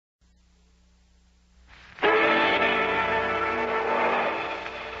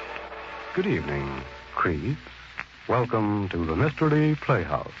Good evening, creeps. Welcome to the Mystery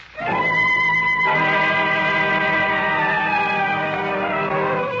Playhouse.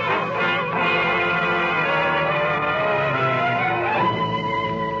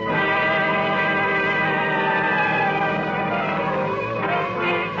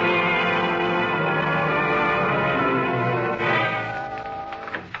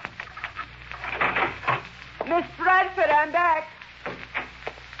 Miss Bradford, I'm back.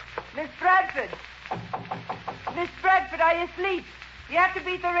 Miss Bradford. Miss Bradford, are you asleep? You have to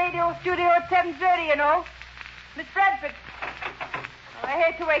be at the radio studio at 7:30, you know. Miss Bradford. Oh, I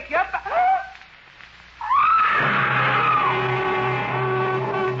hate to wake you up.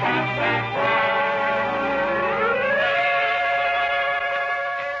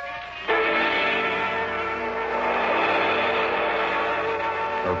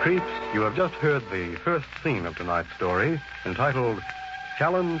 So, creeps, you have just heard the first scene of tonight's story, entitled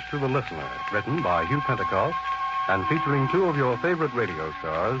Challenge to the Listener, written by Hugh Pentecost and featuring two of your favorite radio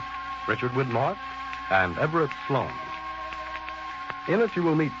stars, Richard Widmark and Everett Sloan. In it, you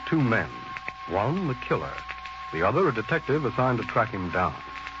will meet two men. One, the killer. The other, a detective assigned to track him down.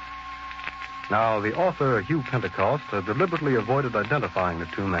 Now, the author, Hugh Pentecost, has deliberately avoided identifying the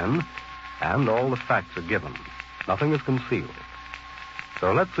two men, and all the facts are given. Nothing is concealed.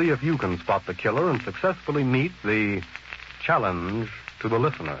 So let's see if you can spot the killer and successfully meet the challenge to the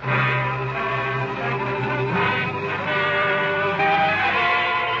listener.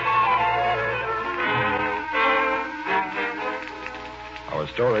 Our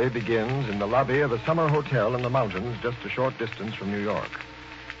story begins in the lobby of a summer hotel in the mountains just a short distance from New York.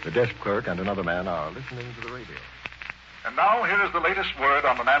 The desk clerk and another man are listening to the radio. And now, here is the latest word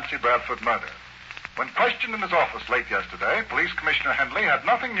on the Nancy Bradford murder. When questioned in his office late yesterday, Police Commissioner Henley had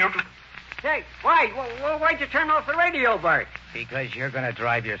nothing new to... Say, why'd you turn off the radio, Bert? Because you're going to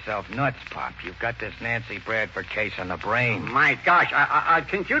drive yourself nuts, Pop. You've got this Nancy Bradford case on the brain. My gosh, I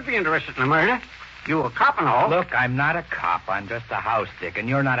think you'd be interested in the murder. You a cop and all. Look, I'm not a cop. I'm just a house dick, and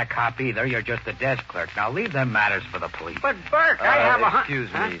you're not a cop either. You're just a desk clerk. Now, leave them matters for the police. But, Bert, I have a...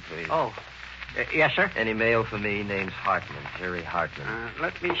 Excuse me, please. Oh, yes, sir? Any mail for me? Name's Hartman, Harry Hartman.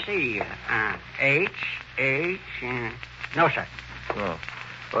 Let me see. No, sir. Oh.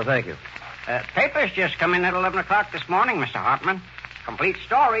 Well, thank you. Papers just come in at 11 o'clock this morning, Mr. Hartman. Complete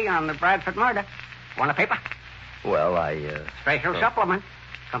story on the Bradford murder. Want a paper? Well, Special supplement.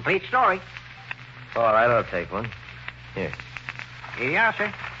 Complete story. All right, I'll take one. Here. Here you are,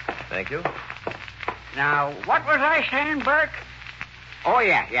 sir. Thank you. Now, what was I saying, Bert? Oh,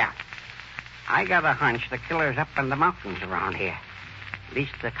 yeah. I got a hunch the killer's up in the mountains around here. At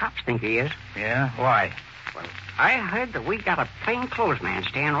least the cops think he is. Yeah? Why? Well, I heard that we got a plainclothes man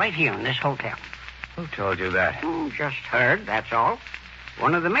staying right here in this hotel. Who told you that? Just heard, that's all.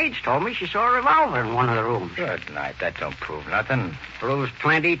 One of the maids told me she saw a revolver in one of the rooms. Good night. That don't prove nothing. Proves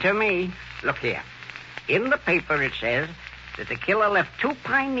plenty to me. Look here. In the paper it says that the killer left 2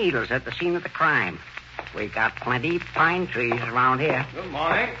 pine needles at the scene of the crime. We got plenty pine trees around here. Good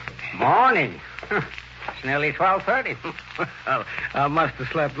morning. Morning. It's nearly 12:30. Well, I must have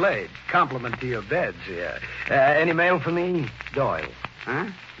slept late. Compliment to your beds here. Any mail for me? Doyle. Huh?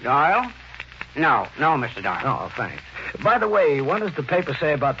 Doyle? No, Mr. Doyle. Oh, thanks. By the way, what does the paper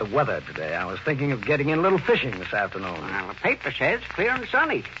say about the weather today? I was thinking of getting in a little fishing this afternoon. Well, the paper says it's clear and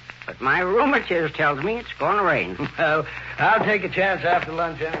sunny. But my rheumatist tells me it's going to rain. Well, I'll take a chance after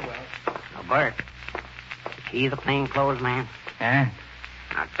lunch anyway. Now, Bert, is he the plainclothes man? Huh?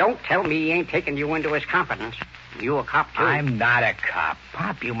 Now, don't tell me he ain't taking you into his confidence. You a cop, too? I'm not a cop.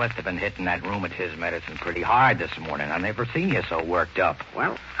 Pop, you must have been hitting that rheumatism medicine pretty hard this morning. I've never seen you so worked up.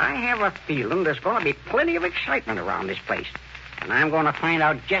 Well, I have a feeling there's going to be plenty of excitement around this place. And I'm going to find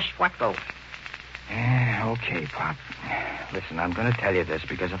out just what goes. Yeah, okay, Pop. Listen, I'm going to tell you this,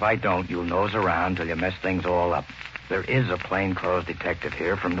 because if I don't, you'll nose around till you mess things all up. There is a plainclothes detective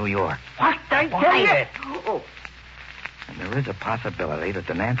here from New York. What? I tell you? Oh. And there is a possibility that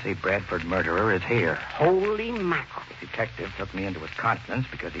the Nancy Bradford murderer is here. Holy mackerel. The detective took me into his confidence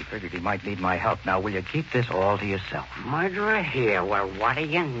because he figured he might need my help. Now, will you keep this all to yourself? Murderer here? Well, what do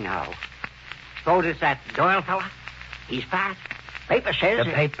you know? Suppose it's that Doyle fella? He's fat. Paper says...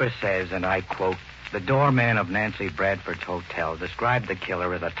 The paper says, and I quote, "The doorman of Nancy Bradford's hotel described the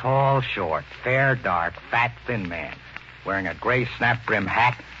killer as a tall, short, fair, dark, fat, thin man, wearing a gray snap-brim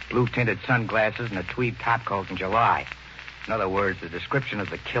hat, blue-tinted sunglasses, and a tweed topcoat in July. In other words, the description of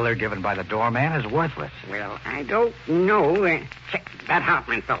the killer given by the doorman is worthless." Well, I don't know. That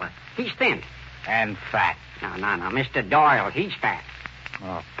Hartman fella, he's thin. And fat. No. Mr. Doyle, he's fat.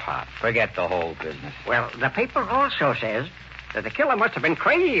 Oh, Pop, forget the whole business. Well, the paper also says that the killer must have been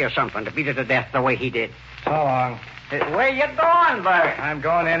crazy or something to beat her to death the way he did. So long. Where you going, Bert? I'm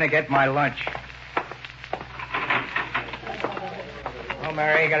going in to get my lunch. Oh,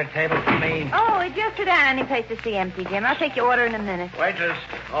 Mary, you got a table for me? Oh, just sit down. Any place to see empty, Jim. I'll take your order in a minute. Waitress.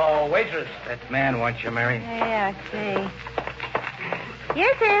 Oh, waitress. That man wants you, Mary. Yeah, I see.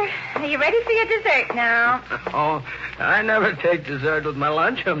 Yes, sir. Are you ready for your dessert now? Oh, I never take dessert with my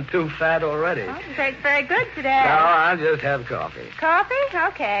lunch. I'm too fat already. Oh, dessert's very good today. No, I'll just have coffee. Coffee?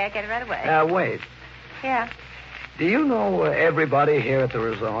 Okay, I'll get it right away. Wait. Yeah. Do you know everybody here at the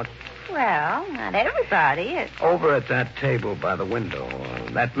resort? Well, not everybody. Over at that table by the window,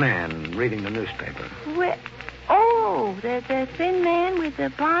 that man reading the newspaper. Oh, the thin man with the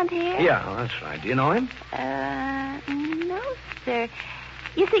blonde hair? Yeah, that's right. Do you know him? No, sir.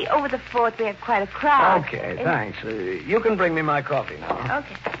 You see, over the fort, we have quite a crowd. Okay, thanks. You can bring me my coffee now.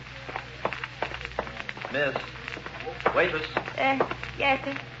 Okay. Miss. Waitress. Yes,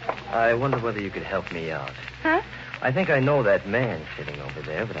 sir. I wonder whether you could help me out. Huh? I think I know that man sitting over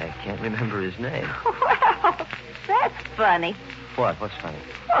there, but I can't remember his name. Well, that's funny. What? What's funny?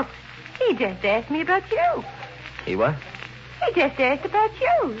 Look, he just asked me about you. He what? He just asked about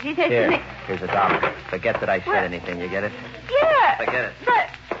you. He said to me... Here's $1. Forget that I said anything. You get it? Yeah. Forget it. But...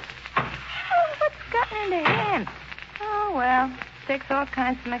 Oh, what's gotten into him? Oh, well, takes all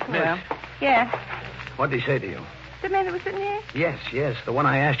kinds to make a Miss. well. Yeah. What did he say to you? The man that was sitting there? Yes, the one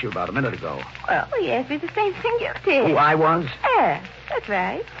I asked you about a minute ago. Well, he asked me the same thing you did. Who I was? Yeah, that's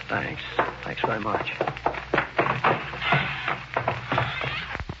right. Thanks. Thanks very much.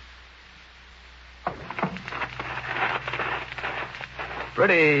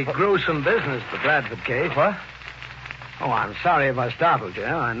 Pretty gruesome business, the Bradford case. What? Oh, I'm sorry if I startled you.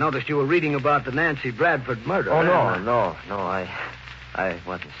 I noticed you were reading about the Nancy Bradford murder. Oh, no. I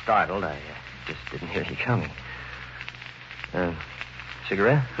wasn't startled. I just didn't hear you coming.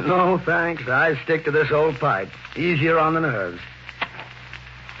 Cigarette? No, thanks. I stick to this old pipe. Easier on the nerves.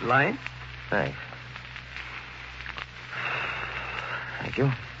 Light? Thanks. Thank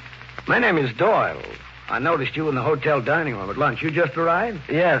you. My name is Doyle. I noticed you in the hotel dining room at lunch. You just arrived?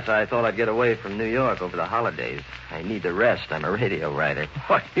 Yes, I thought I'd get away from New York over the holidays. I need the rest. I'm a radio writer.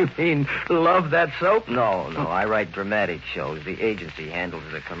 What, you mean love that soap? No. I write dramatic shows. The agency handles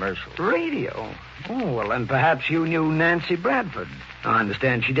the commercials. Radio? Oh, well, then perhaps you knew Nancy Bradford. I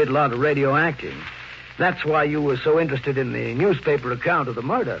understand she did a lot of radio acting. That's why you were so interested in the newspaper account of the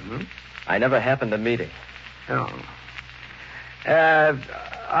murder, hmm? I never happened to meet her. Oh.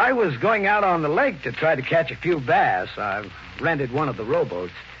 I was going out on the lake to try to catch a few bass. I've rented one of the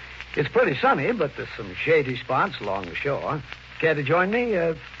rowboats. It's pretty sunny, but there's some shady spots along the shore. Care to join me?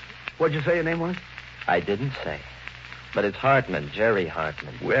 What'd you say your name was? I didn't say. But it's Hartman, Jerry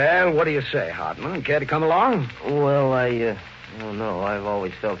Hartman. Well, what do you say, Hartman? Care to come along? Well, I don't know. I've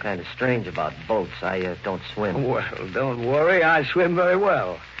always felt kind of strange about boats. I don't swim. Well, don't worry. I swim very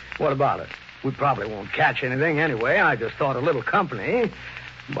well. What about it? We probably won't catch anything anyway. I just thought a little company.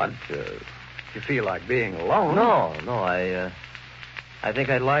 But you feel like being alone? No. I think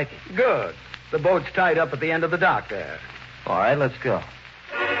I'd like it. Good. The boat's tied up at the end of the dock there. All right, let's go.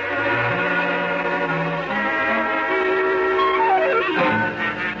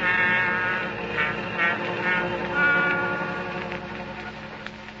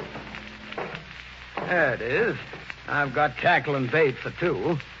 There it is. I've got tackle and bait for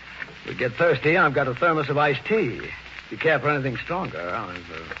two. If we get thirsty, I've got a thermos of iced tea. If you care for anything stronger,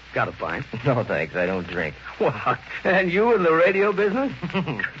 I've got a pint. No, thanks. I don't drink. What? And you in the radio business?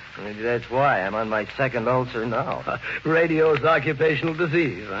 Maybe that's why. I'm on my second ulcer now. Radio's occupational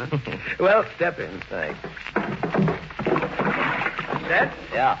disease, huh? Well, step in. Thanks. Set?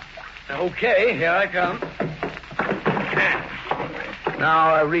 Yeah. Okay, here I come.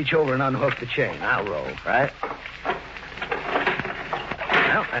 Now, reach over and unhook the chain. I'll row. Right?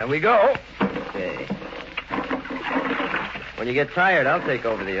 Well, there we go. Okay. When you get tired, I'll take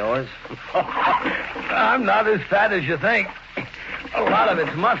over the oars. I'm not as fat as you think. A lot of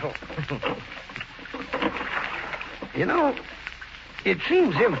it's muscle. You know, it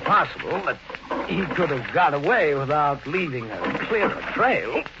seems impossible that he could have got away without leaving a clear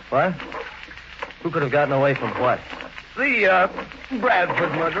trail. What? Who could have gotten away from what? The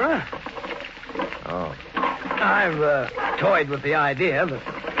Bradford murderer. Oh. I've toyed with the idea that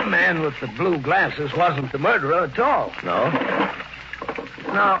the man with the blue glasses wasn't the murderer at all. No?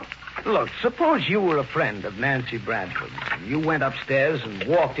 Now, look, suppose you were a friend of Nancy Bradford's. You went upstairs and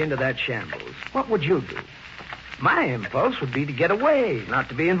walked into that shambles. What would you do? My impulse would be to get away, not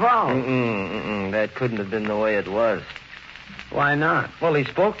to be involved. That couldn't have been the way it was. Why not? Well, he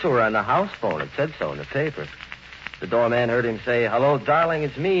spoke to her on the house phone. It said so in the paper. The doorman heard him say, "Hello, darling,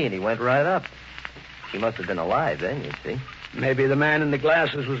 it's me," and he went right up. She must have been alive then, you see. Maybe the man in the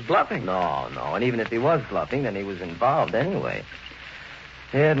glasses was bluffing. No, and even if he was bluffing, then he was involved anyway.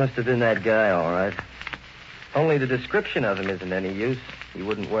 Yeah, it must have been that guy, all right. Only the description of him isn't any use. He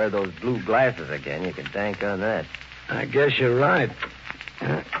wouldn't wear those blue glasses again. You can bank on that. I guess you're right.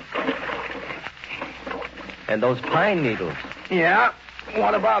 And those pine needles. Yeah?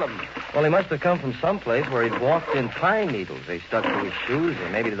 What about them? Well, he must have come from someplace where he'd walked in pine needles. They stuck to his shoes or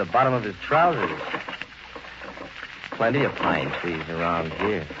maybe to the bottom of his trousers. Plenty of pine trees around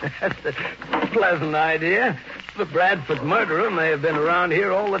here. That's a pleasant idea. The Bradford murderer may have been around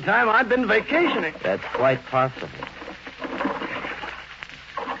here all the time I've been vacationing. That's quite possible.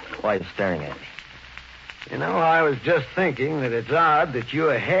 Why are you staring at me? You know, I was just thinking that it's odd that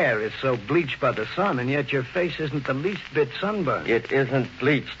your hair is so bleached by the sun, and yet your face isn't the least bit sunburned. It isn't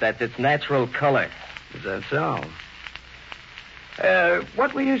bleached. That's its natural color. Is that so?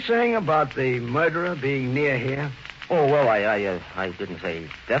 What were you saying about the murderer being near here? Oh, well, I didn't say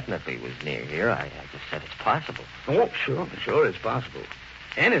definitely was near here. I just said it's possible. Oh, sure it's possible.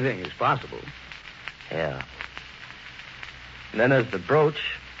 Anything is possible. Yeah. And then there's the brooch.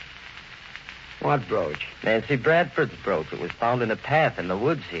 What brooch? Nancy Bradford's brooch. It was found in a path in the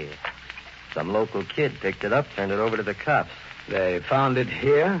woods here. Some local kid picked it up, turned it over to the cops. They found it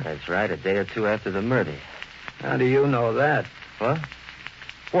here? That's right, a day or two after the murder. How do you know that? What?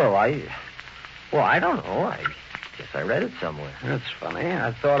 Well, I don't know. I guess I read it somewhere. That's funny.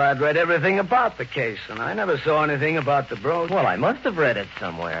 I thought I'd read everything about the case, and I never saw anything about the brooch. Well, I must have read it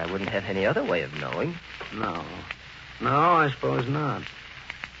somewhere. I wouldn't have any other way of knowing. No, I suppose not.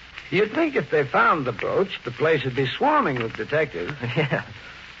 You'd think if they found the brooch, the place would be swarming with detectives. Yeah.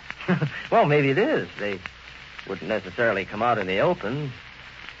 Well, maybe it is. They wouldn't necessarily come out in the open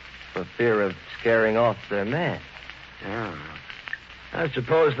for fear of scaring off their man. Yeah. I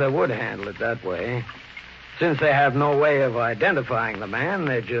suppose they would handle it that way. Since they have no way of identifying the man,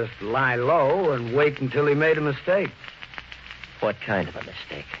 they just lie low and wait until he made a mistake. What kind of a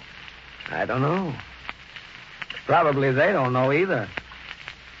mistake? I don't know. Probably they don't know either.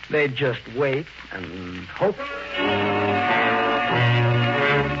 They just wait and hope.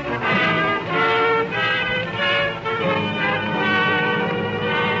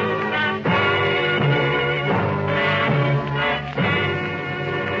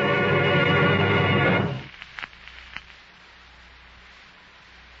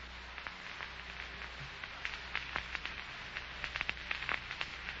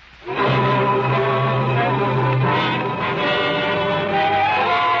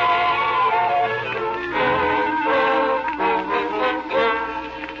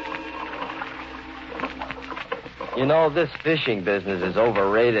 You know, this fishing business is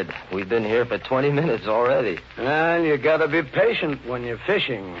overrated. We've been here for 20 minutes already. Well, you gotta be patient when you're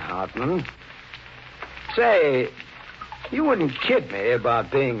fishing, Hartman. Say, you wouldn't kid me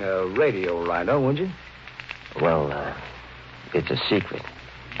about being a radio writer, would you? Well, it's a secret.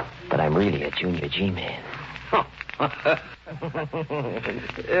 But I'm really a junior G-man.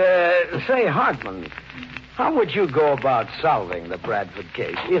 Say, Hartman, how would you go about solving the Bradford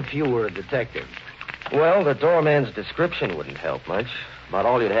case if you were a detective? Well, the doorman's description wouldn't help much. About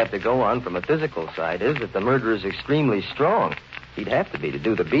all you'd have to go on from a physical side is that the murderer is extremely strong. He'd have to be to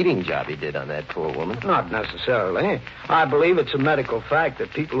do the beating job he did on that poor woman. Not necessarily. I believe it's a medical fact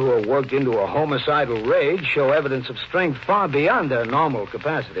that people who are worked into a homicidal rage show evidence of strength far beyond their normal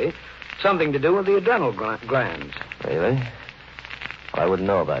capacity. Something to do with the adrenal glands. Really? Well, I wouldn't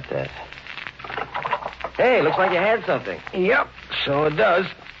know about that. Hey, looks like you had something. Yep, so it does.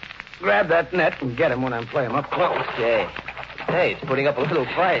 Grab that net and get him when I'm playing up close. Okay. Hey, it's putting up a little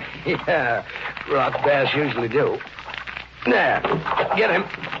fight. Yeah, rock bass usually do. There, get him.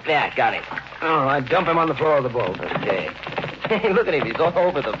 Yeah, got him. All right, dump him on the floor of the boat. Okay. Hey, look at him. He's all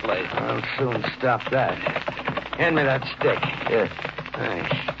over the place. I'll soon stop that. Hand me that stick. Yes. Thanks.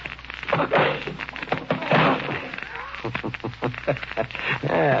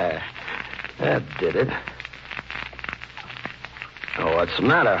 Yeah, that did it. Oh, what's the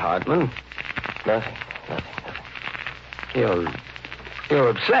matter, Hartman? Nothing. You're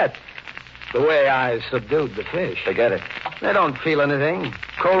upset. The way I subdued the fish. Forget it. They don't feel anything.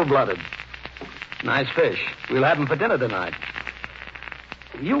 Cold-blooded. Nice fish. We'll have them for dinner tonight.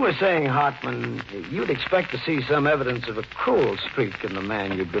 You were saying, Hartman, you'd expect to see some evidence of a cruel streak in the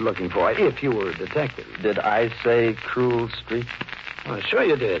man you'd be looking for if you were a detective. Did I say cruel streak? Well, sure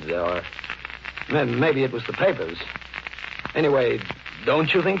you did. Or maybe it was the papers. Anyway,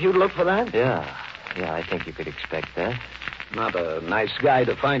 don't you think you'd look for that? Yeah, I think you could expect that. Not a nice guy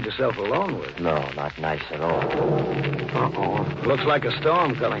to find yourself alone with. No, not nice at all. Uh-oh. Looks like a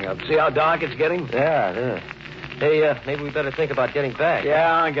storm coming up. See how dark it's getting? Yeah, it is. Hey, maybe we better think about getting back.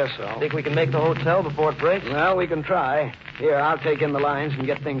 Yeah, I guess so. Think we can make the hotel before it breaks? Well, we can try. Here, I'll take in the lines and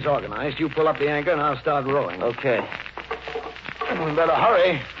get things organized. You pull up the anchor and I'll start rowing. Okay. We better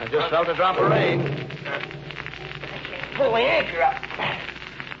hurry. I just felt a drop of rain. Pull the anchor up.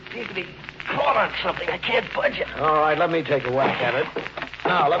 Seems to be caught on something. I can't budge it. All right, let me take a whack at it.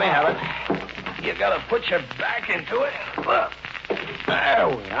 Now, let me have it. You gotta put your back into it. There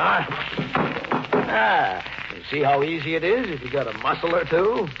we are. Ah, you see how easy it is if you got a muscle or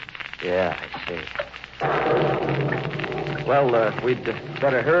two? Yeah, I see. Well, we'd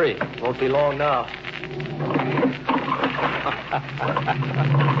better hurry. Won't be long now.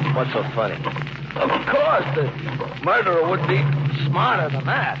 What's so funny? Of course, the murderer would be smarter than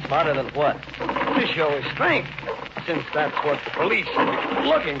that. Smarter than what? To show his strength, since that's what the police are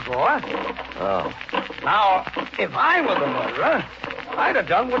looking for. Oh. Now, if I were the murderer, I'd have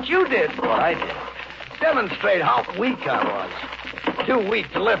done what you did. What I did? Demonstrate how weak I was. Too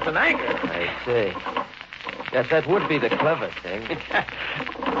weak to lift an anchor. I see. Yes, that would be the clever thing.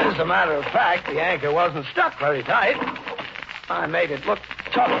 As a matter of fact, the anchor wasn't stuck very tight. I made it look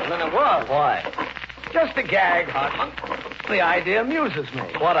tougher than it was. Why? Just a gag, Hartman. The idea amuses me.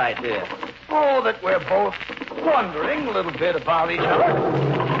 What idea? Oh, that we're both wondering a little bit about each other.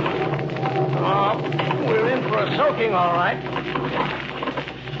 Oh, we're in for a soaking, all right.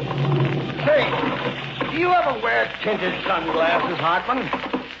 Say, do you ever wear tinted sunglasses, Hartman?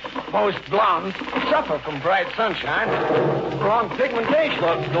 Most blondes suffer from bright sunshine. Wrong pigmentation.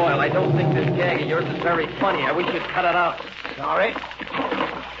 Look, Doyle, I don't think this gag of yours is very funny. I wish you'd cut it out. Sorry.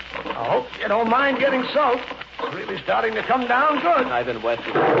 I hope you don't mind getting soaked. It's really starting to come down good. I've been wet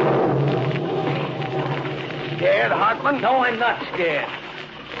before. Scared, Hartman? No, I'm not scared.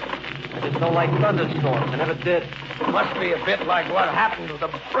 I just don't like thunderstorms. I never did. Must be a bit like what happened to the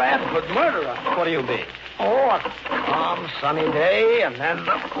Bradford murderer. What do you mean? Oh, a calm, sunny day, and then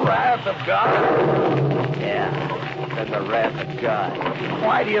the wrath of God. Yeah, then the wrath of God.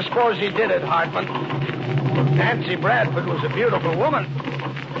 Why do you suppose he did it, Hartman? Nancy Bradford was a beautiful woman.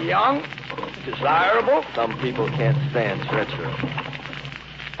 Young, desirable. Some people can't stand treachery.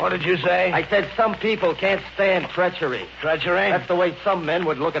 What did you say? I said some people can't stand treachery. Treachery? That's the way some men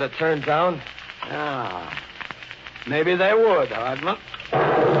would look at a turn down. Ah, maybe they would, Hartman.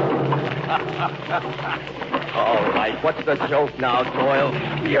 All right, what's the joke now, Doyle?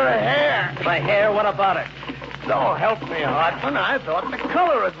 Your hair. My hair, what about it? So help me, Hartman. I thought the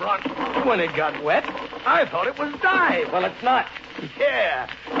color had run. When it got wet, I thought it was dyed. Well, it's not. Yeah,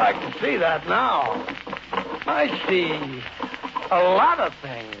 I can see that now. I see a lot of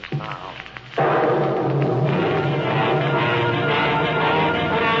things now.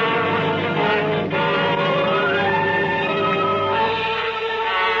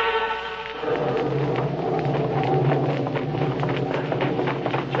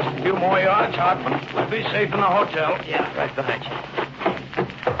 Just a few more yards, Hartman. We'll be safe in the hotel. Yeah, right behind you.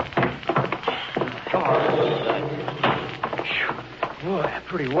 Come on. Boy,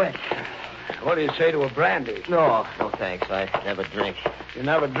 pretty wet. What do you say to a brandy? No thanks. I never drink. You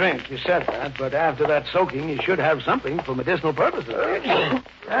never drink. You said that, but after that soaking, you should have something for medicinal purposes.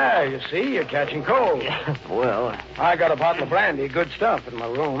 Ah, you see, you're catching cold. Well, I got a bottle of brandy, good stuff, in my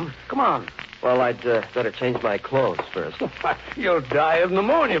room. Come on. well, I'd better change my clothes first. You'll die of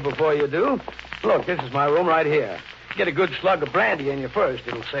pneumonia before you do. Look, this is my room right here. Get a good slug of brandy in you first.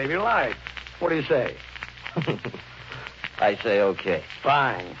 It'll save your life. What do you say? I say okay.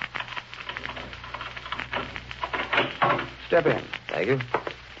 Fine. Step in. Thank you.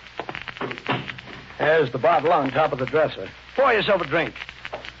 There's the bottle on top of the dresser. Pour yourself a drink.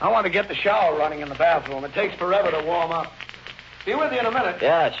 I want to get the shower running in the bathroom. It takes forever to warm up. Be with you in a minute.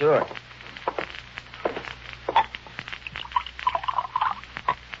 Yeah, sure.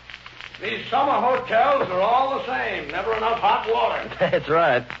 These summer hotels are all the same. Never enough hot water. That's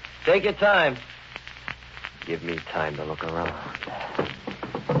right. Take your time. Give me time to look around.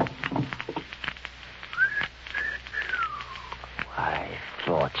 I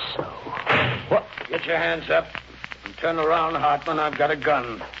thought so. What? Get your hands up. And turn around, Hartman. I've got a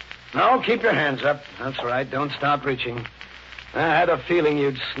gun. No, keep your hands up. That's right. Don't start reaching. I had a feeling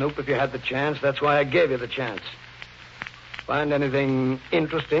you'd snoop if you had the chance. That's why I gave you the chance. Find anything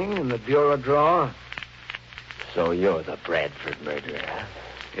interesting in the bureau drawer? So you're the Bradford murderer.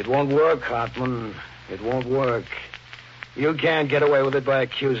 It won't work, Hartman. It won't work. You can't get away with it by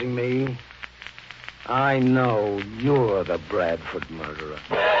accusing me. I know you're the Bradford murderer.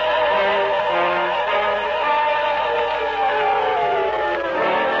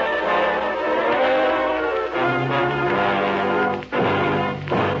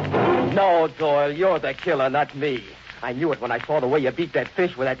 Doyle, you're the killer, not me. I knew it when I saw the way you beat that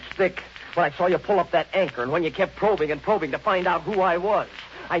fish with that stick. When I saw you pull up that anchor, and when you kept probing and probing to find out who I was.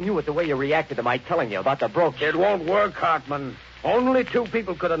 I knew it the way you reacted to my telling you about the brooch. It won't work, Hartman. Only 2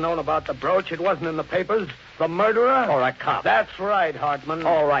 people could have known about the brooch. It wasn't in the papers. The murderer or a cop. That's right, Hartman.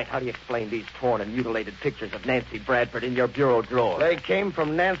 All right, how do you explain these torn and mutilated pictures of Nancy Bradford in your bureau drawer? They came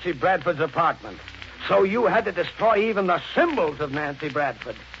from Nancy Bradford's apartment. So you had to destroy even the symbols of Nancy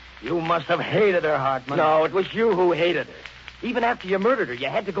Bradford. You must have hated her, Hartman. No, it was you who hated her. Even after you murdered her, you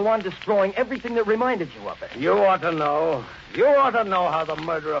had to go on destroying everything that reminded you of her. You ought to know. You ought to know how the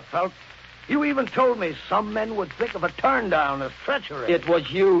murderer felt. You even told me some men would think of a turn down as treachery. It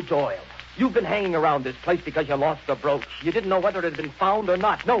was you, Doyle. You've been hanging around this place because you lost the brooch. You didn't know whether it had been found or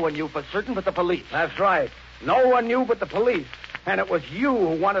not. No one knew for certain but the police. That's right. No one knew but the police. And it was you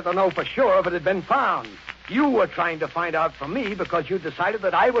who wanted to know for sure if it had been found. You were trying to find out from me because you decided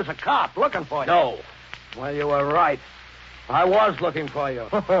that I was a cop looking for you. No. Well, you were right. I was looking for you.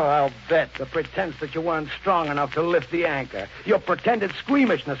 I'll bet. The pretense that you weren't strong enough to lift the anchor. Your pretended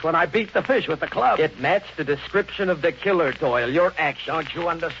squeamishness when I beat the fish with the club. It matched the description of the killer, Doyle. Your action. Don't you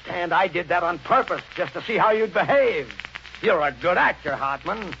understand? I did that on purpose just to see how you'd behave. You're a good actor,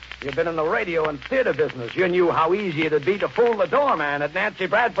 Hartman. You've been in the radio and theater business. You knew how easy it'd be to fool the doorman at Nancy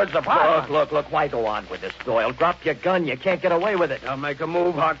Bradford's apartment. Look. Why go on with this, Doyle? Drop your gun. You can't get away with it. Now make a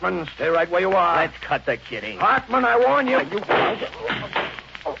move, Hartman. Stay right where you are. Let's cut the kidding. Hartman, I warn you.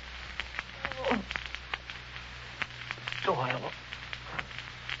 Doyle.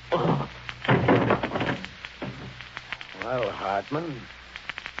 Well, Hartman,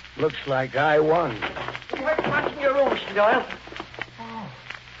 looks like I won. You heard much in your room, Doyle. Oh,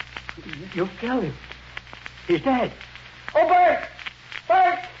 you killed him. He's dead. Oh, Bert!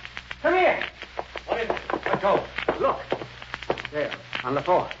 Bert! Come here. What is it? Let go. Look. There, on the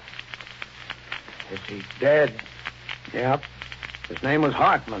floor. Is he dead? Yep. His name was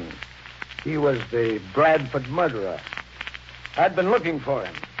Hartman. He was the Bradford murderer. I'd been looking for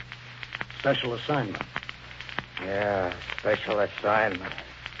him. Special assignment. Yeah, special assignment.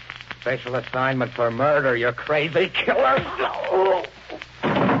 Special assignment for murder, you crazy killer.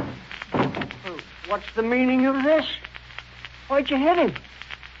 What's the meaning of this? Why'd you hit him?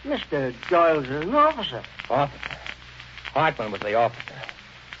 Mr. Doyle's an officer. Officer? Hartman was the officer.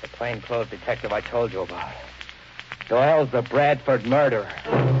 The plainclothes detective I told you about. Doyle's the Bradford murderer.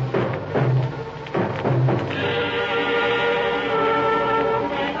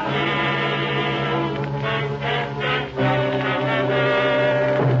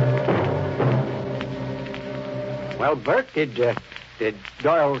 Well, Bert, did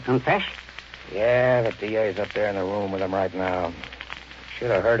Doyle confess? Yeah, the DA's up there in the room with him right now.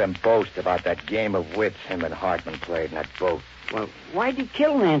 Should have heard him boast about that game of wits him and Hartman played in that boat. Well, why'd he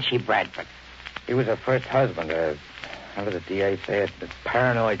kill Nancy Bradford? He was her first husband. How did the DA say it? A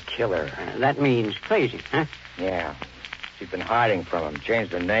paranoid killer. That means crazy, huh? Yeah. She'd been hiding from him.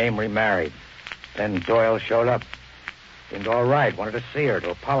 Changed her name, remarried. Then Doyle showed up. Seemed all right. Wanted to see her,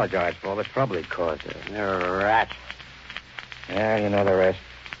 to apologize for all the trouble he caused her. You're a rat. Yeah, you know the rest.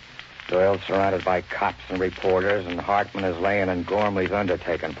 Doyle's surrounded by cops and reporters, and Hartman is laying in Gormley's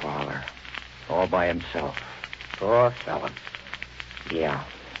undertaking parlor. All by himself. Poor fella. Yeah.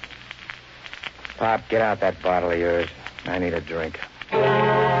 Pop, get out that bottle of yours. I need a drink.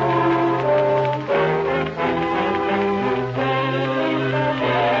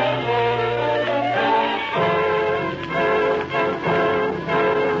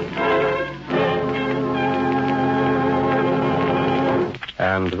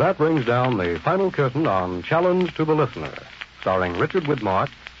 And that brings down the final curtain on Challenge to the Listener, starring Richard Widmark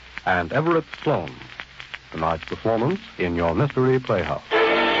and Everett Sloan. Tonight's performance in your Mystery Playhouse.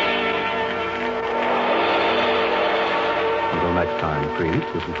 Until next time, treat.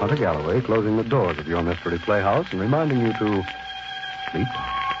 This is Hunter Galloway closing the doors of your Mystery Playhouse and reminding you to sleep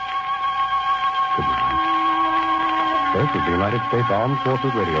tight. Good night. This is the United States Armed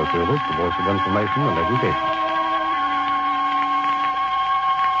Forces Radio Service, the voice of information and education.